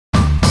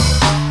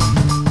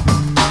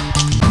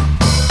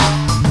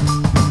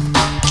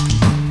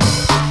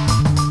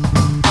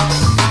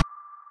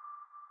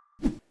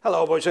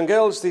Hello boys and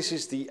girls, this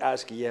is the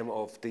Ask Guillem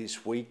of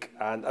this week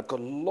and I've got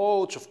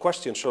loads of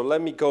questions, so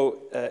let me go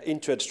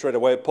into it straight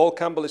away. Paul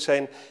Campbell is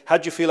saying, how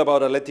do you feel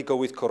about Atletico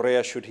with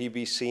Correa? Should he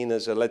be seen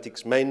as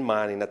Atletic's main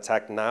man in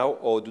attack now,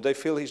 or do they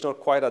feel he's not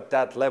quite at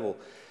that level?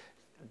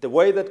 The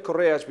way that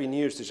Correa has been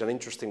used is an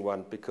interesting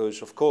one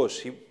because, of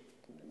course, he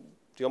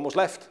almost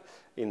left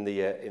in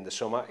the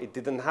summer. It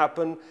didn't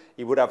happen.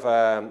 He would have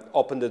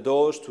opened the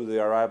doors to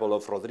the arrival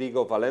of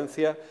Rodrigo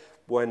Valencia.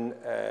 When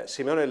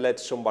Simeone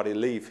lets somebody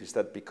leave, is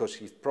that because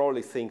he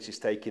probably thinks he's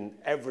taking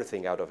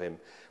everything out of him.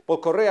 Well,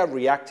 Correa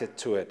reacted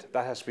to it.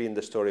 That has been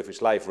the story of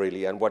his life,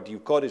 really. And what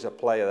you've got is a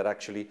player that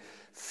actually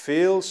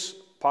feels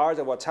part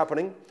of what's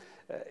happening.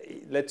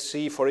 Let's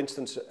see, for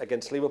instance,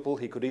 against Liverpool,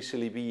 he could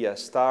easily be a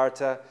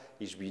starter.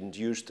 He's been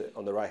used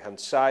on the right-hand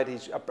side.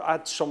 He's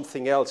add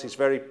something else. He's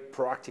very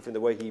proactive in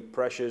the way he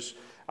pressures,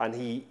 and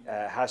he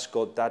has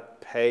got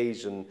that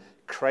pace and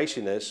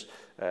craziness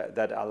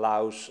that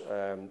allows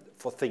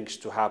for things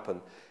to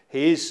happen.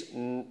 He is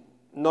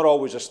not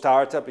always a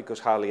starter because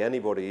hardly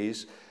anybody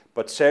is,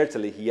 but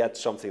certainly he had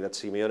something that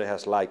Simeone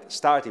has liked,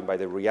 starting by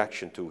the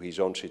reaction to his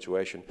own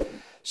situation.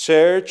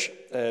 Serge,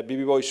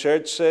 BB Boy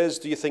Serge says,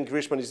 do you think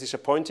Griezmann is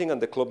disappointing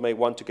and the club may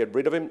want to get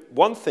rid of him?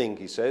 One thing,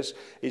 he says,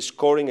 is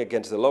scoring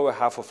against the lower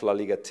half of La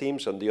Liga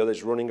teams and the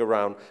others running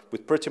around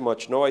with pretty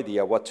much no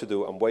idea what to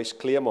do and waste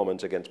clear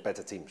moments against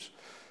better teams.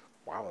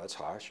 Wow, that's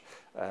harsh.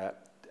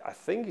 I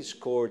think he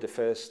scored the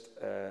first,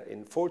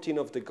 in 14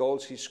 of the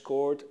goals he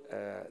scored,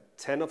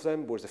 10 of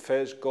them was the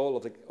first goal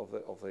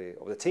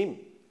of the team.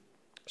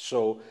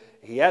 So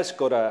he has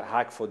got a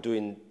hack for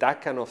doing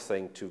that kind of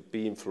thing to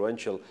be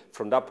influential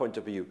from that point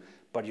of view,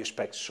 but you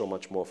expect so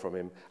much more from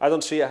him. I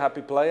don't see a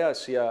happy player. I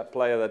see a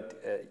player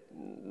that,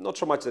 not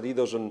so much that he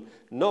doesn't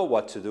know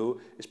what to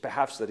do, it's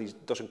perhaps that he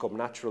doesn't come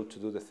natural to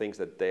do the things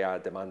that they are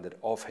demanded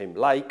of him,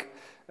 like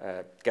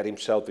get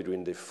himself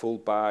between the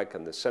full-back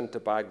and the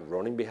centre-back,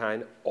 running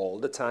behind all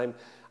the time,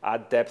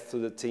 add depth to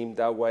the team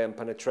that way and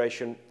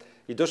penetration.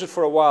 He does it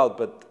for a while,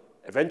 but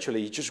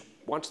eventually he just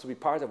wants to be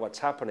part of what's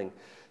happening.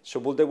 So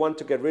will they want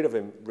to get rid of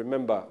him?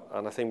 Remember,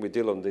 and I think we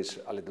deal on this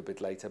a little bit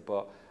later,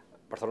 but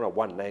Barcelona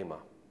want Neymar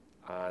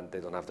and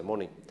they don't have the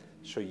money.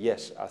 So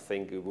yes, I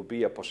think it will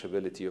be a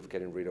possibility of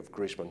getting rid of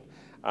Griezmann,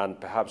 and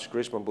perhaps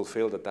Griezmann will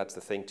feel that that's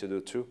the thing to do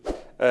too.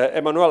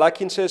 Emmanuel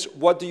Akin says,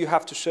 what do you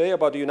have to say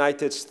about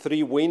United's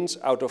 3 wins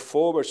out of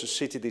 4 versus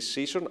City this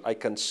season? I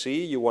can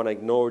see you want to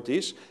ignore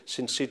this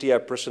since City are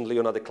presently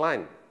on a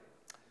decline.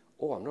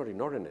 Oh, I'm not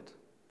ignoring it.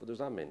 What does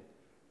that mean?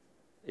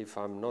 If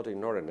I'm not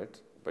ignoring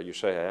it, but you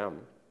say I am.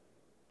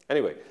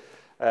 Anyway,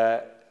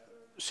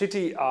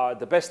 City are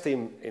the best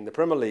team in the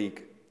Premier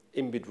League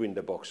in between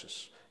the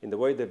boxes, in the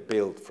way they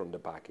build from the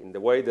back, in the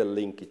way they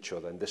link each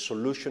other, in the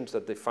solutions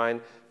that they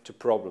find to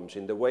problems,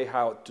 in the way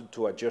how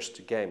to adjust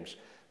to games.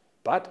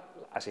 But,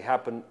 as it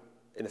happened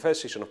in the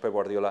first season of Pep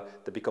Guardiola,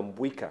 they become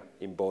weaker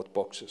in both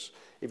boxes.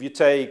 If you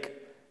take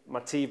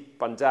Matip,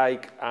 Van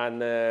Dijk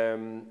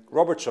and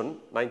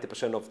Robertson,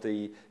 90% of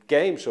the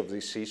games of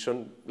this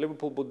season,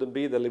 Liverpool wouldn't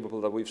be the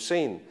Liverpool that we've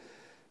seen.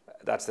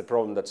 That's the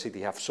problem that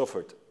City have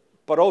suffered.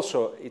 But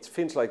also, it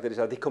feels like there is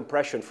a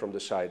decompression from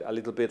the side, a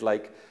little bit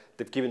like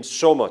they've given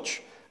so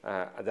much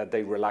that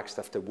they relaxed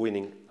after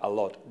winning a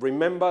lot.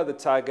 Remember the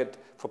target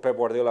for Pep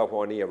Guardiola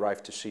when he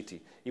arrived to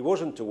City. It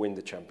wasn't to win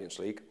the Champions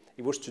League.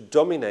 It was to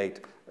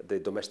dominate the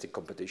domestic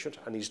competitions,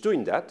 and he's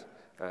doing that.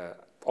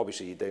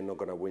 Obviously, they're not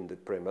going to win the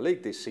Premier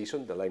League this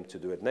season. They'll aim to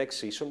do it next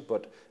season,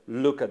 but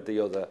look at the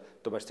other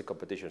domestic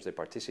competitions they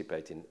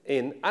participate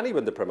in, and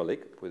even the Premier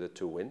League with the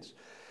 2 wins.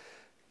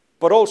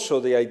 But also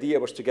the idea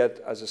was to get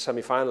as a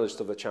semi-finalist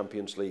of the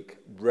Champions League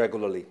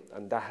regularly,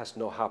 and that has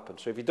not happened.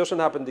 So if it doesn't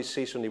happen this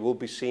season, it will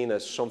be seen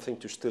as something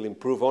to still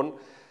improve on,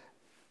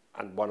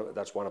 and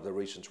that's one of the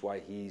reasons why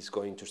he's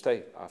going to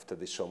stay after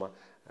this summer.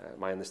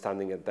 My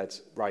understanding is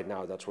that's right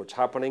now that's what's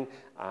happening,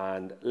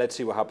 and let's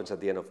see what happens at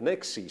the end of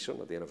next season,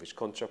 at the end of his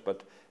contract,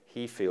 but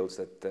he feels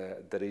that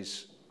there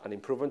is an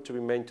improvement to be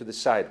made to the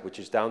side, which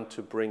is down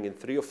to bring in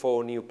 3 or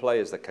 4 new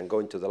players that can go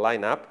into the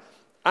lineup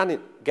and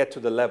get to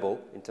the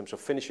level in terms of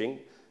finishing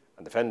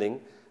and defending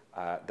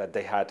that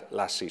they had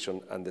last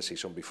season and the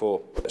season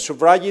before.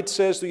 Suvrajit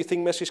says, do you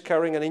think Messi is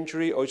carrying an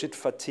injury, or is it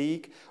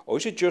fatigue, or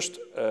is it just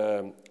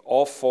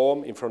off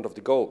form in front of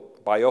the goal?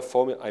 By off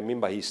form, I mean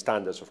by his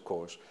standards, of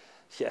course.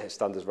 Yeah, his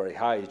standards very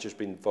high. He's just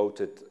been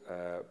voted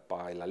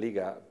by La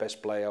Liga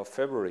best player of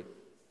February.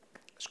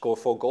 Scored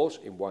 4 goals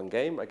in 1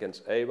 game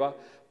against Eibar,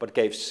 but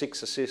gave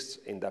 6 assists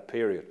in that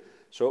period.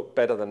 So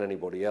better than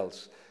anybody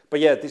else. But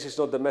yeah, this is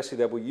not the Messi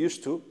that we're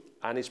used to,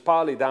 and it's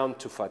partly down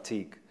to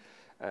fatigue.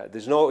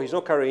 He's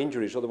not carrying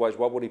injuries, otherwise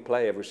why would he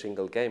play every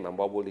single game and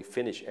why would he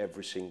finish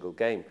every single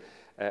game?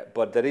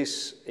 But there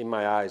is, in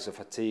my eyes, a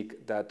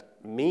fatigue that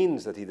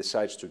means that he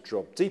decides to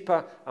drop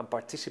deeper and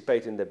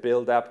participate in the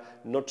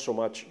build-up, not so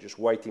much just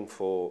waiting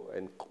for,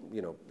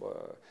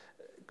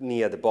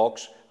 near the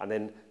box and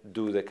then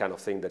do the kind of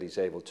thing that he's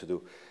able to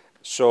do.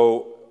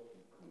 So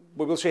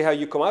we will see how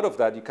you come out of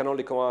that. You can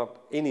only come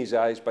out in his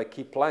eyes by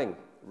keep playing.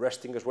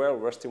 resting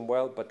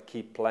well, but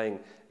keep playing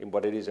in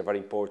what it is a very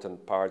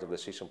important part of the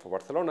season for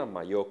Barcelona,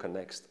 Mallorca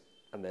next,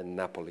 and then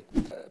Napoli.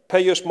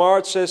 Peyo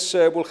Smart says,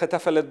 will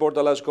Getafe let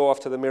Bordalás go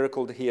after the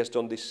miracle that he has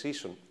done this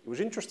season? It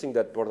was interesting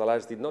that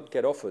Bordalás did not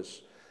get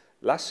offers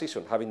last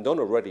season, having done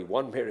already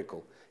one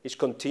miracle. He's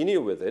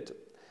continued with it.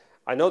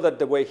 I know that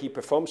the way he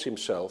performs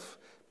himself,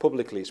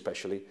 publicly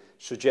especially,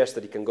 suggests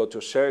that he can go to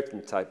a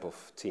certain type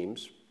of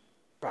teams,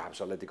 perhaps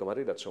Atletico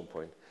Madrid at some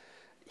point.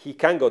 He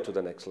can go to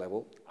the next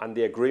level, and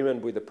the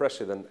agreement with the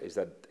president is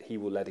that he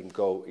will let him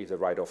go if the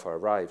right offer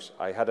arrives.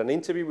 I had an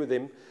interview with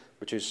him,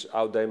 which is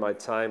out there in my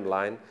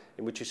timeline,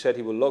 in which he said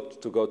he would love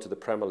to go to the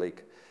Premier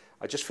League.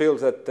 I just feel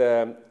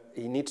that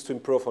he needs to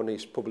improve on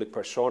his public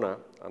persona,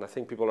 and I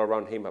think people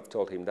around him have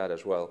told him that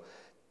as well,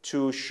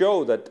 to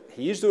show that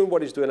he is doing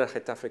what he's doing at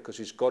Getafe because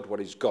he's got what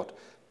he's got,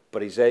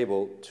 but he's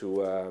able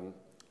to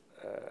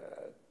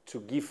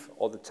give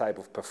other type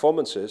of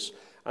performances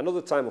and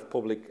other type of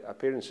public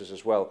appearances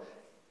as well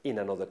in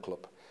another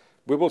club.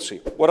 We will see.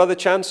 What are the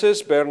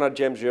chances? Bernard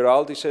James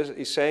Gerald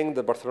is saying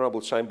that Barcelona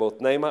will sign both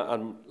Neymar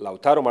and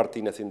Lautaro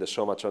Martinez in the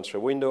summer transfer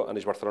window, and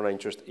is Barcelona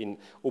interested in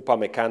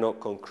Upamecano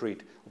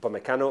concrete?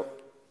 Upamecano,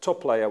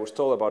 top player, I was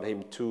told about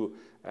him 2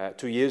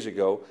 years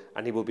ago,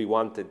 and he will be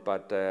wanted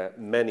by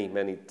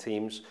many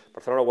teams.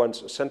 Barcelona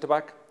wants a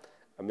centre-back,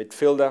 a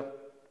midfielder,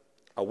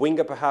 a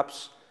winger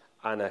perhaps,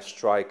 and a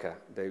striker.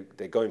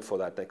 They're going for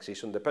that next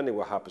season, depending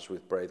what happens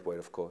with Braithwaite,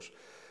 of course.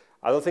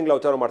 I don't think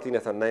Lautaro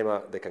Martinez and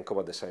Neymar, they can come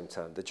at the same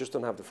time. They just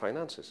don't have the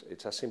finances.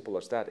 It's as simple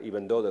as that,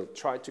 even though they'll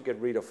try to get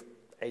rid of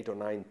 8 or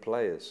 9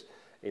 players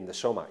in the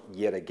summer,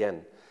 yet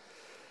again.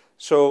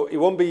 So it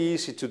won't be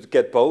easy to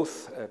get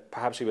both,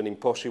 perhaps even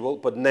impossible,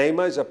 but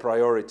Neymar is a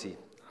priority,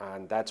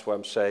 and that's why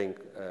I'm saying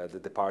the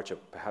departure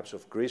perhaps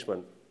of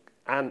Griezmann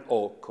and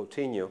or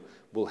Coutinho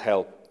will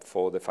help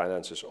for the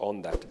finances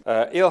on that.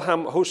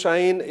 Ilham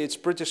Hussein, it's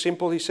pretty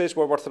simple. He says,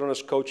 well,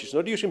 Barcelona's coach is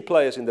not using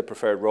players in the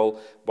preferred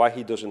role, why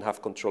he doesn't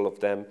have control of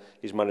them.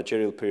 His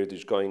managerial period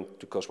is going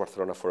to cost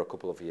Barcelona for a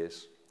couple of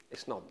years.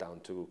 It's not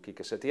down to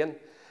Quique Setién.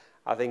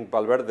 I think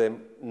Valverde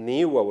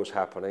knew what was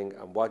happening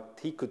and what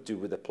he could do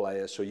with the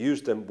players, so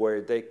use them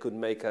where they could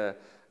make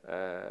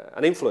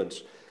an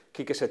influence.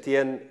 Quique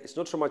Setién, it's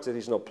not so much that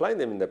he's not playing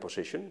them in their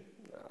position.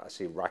 I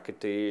see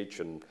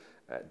Rakitic and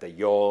De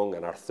Jong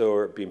and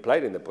Arthur being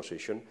played in the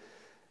position.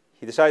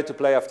 He decided to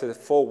play after the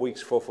 4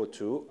 weeks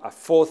 4-4-2, a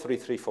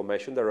 4-3-3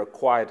 formation that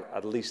required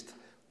at least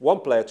one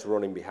player to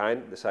run in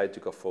behind. Decided to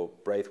go for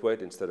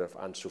Braithwaite instead of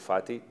Ansu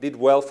Fati. Did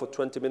well for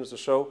 20 minutes or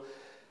so.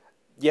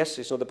 Yes,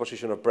 it's not the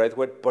position of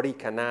Braithwaite, but he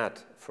can add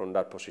from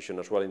that position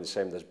as well, in the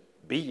same as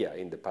Villa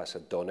in the past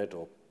had done it,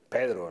 or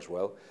Pedro as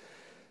well.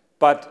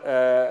 But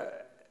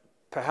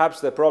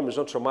perhaps the problem is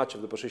not so much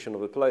of the position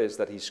of the players,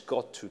 that he's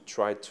got to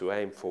try to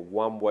aim for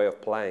one way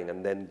of playing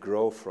and then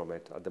grow from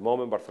it. At the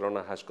moment,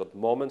 Barcelona has got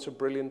moments of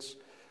brilliance,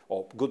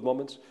 or good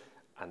moments,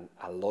 and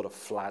a lot of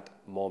flat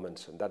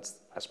moments. And that's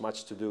as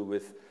much to do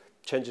with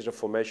changes of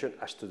formation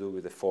as to do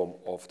with the form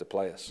of the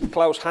players.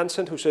 Klaus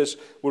Hansen, who says,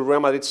 will Real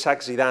Madrid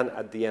sack Zidane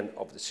at the end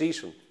of the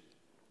season?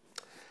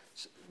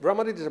 Real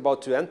Madrid is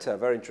about to enter a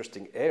very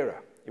interesting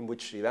era in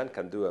which Zidane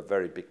can do a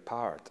very big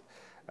part.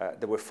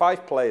 There were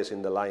 5 players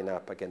in the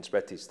lineup against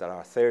Betis that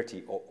are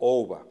 30 or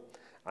over,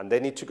 and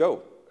they need to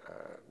go.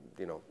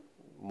 You know,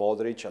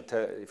 Modric,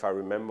 if I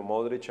remember,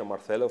 Modric and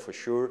Marcelo for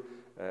sure,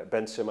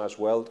 Benzema as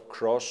well,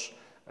 Kroos.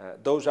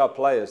 Those are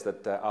players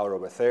that are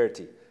over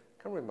 30.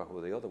 I can't remember who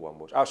the other one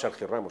was. Oh,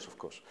 Sergio Ramos, of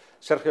course.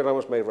 Sergio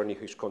Ramos may renew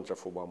his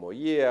contract for 1 more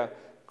year.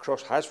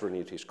 Kroos has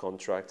renewed his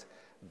contract.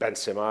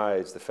 Benzema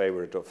is the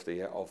favourite of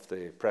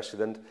the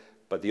president,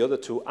 but the other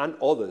 2 and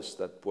others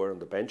that were on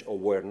the bench or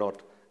were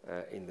not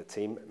in the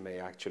team may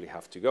actually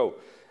have to go.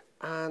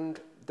 And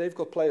they've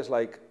got players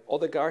like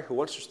Odegaard, who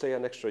wants to stay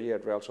an extra year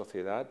at Real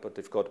Sociedad, but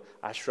they've got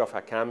Ashraf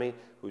Hakimi,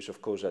 who's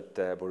of course at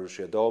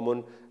Borussia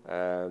Dortmund.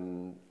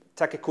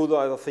 Takekudo,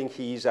 I don't think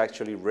he is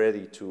actually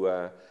ready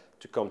to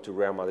come to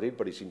Real Madrid,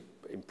 but he's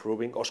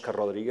improving. Oscar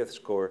Rodriguez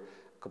scored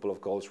a couple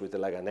of goals with the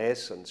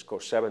Leganés and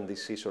scored 7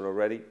 this season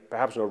already.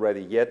 Perhaps not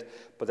ready yet,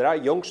 but there are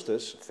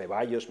youngsters.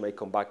 Ceballos may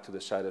come back to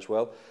the side as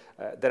well.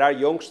 There are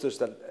youngsters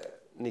that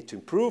need to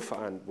improve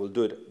and will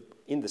do it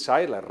in the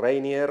side, like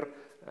Reinier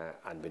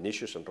and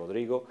Vinicius and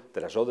Rodrigo.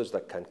 There are others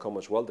that can come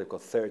as well. They've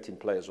got 13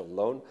 players on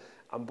loan.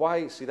 And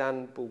why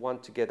Zidane will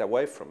want to get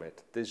away from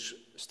it? There's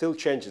still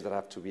changes that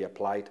have to be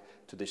applied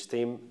to this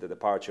team. The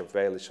departure of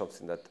Bale is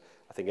something that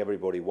I think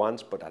everybody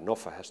wants, but an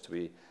offer has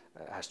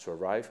to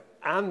arrive.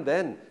 And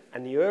then a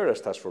new era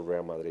starts for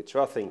Real Madrid.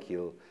 So I think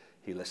he'll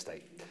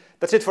stay.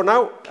 That's it for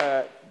now.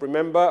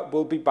 Remember,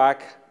 we'll be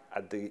back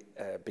at the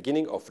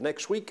beginning of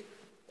next week.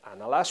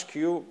 And I'll ask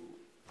you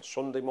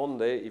Sunday,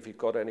 Monday, if you've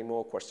got any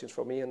more questions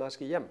for me, and ask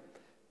Guillem.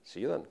 See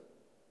you then.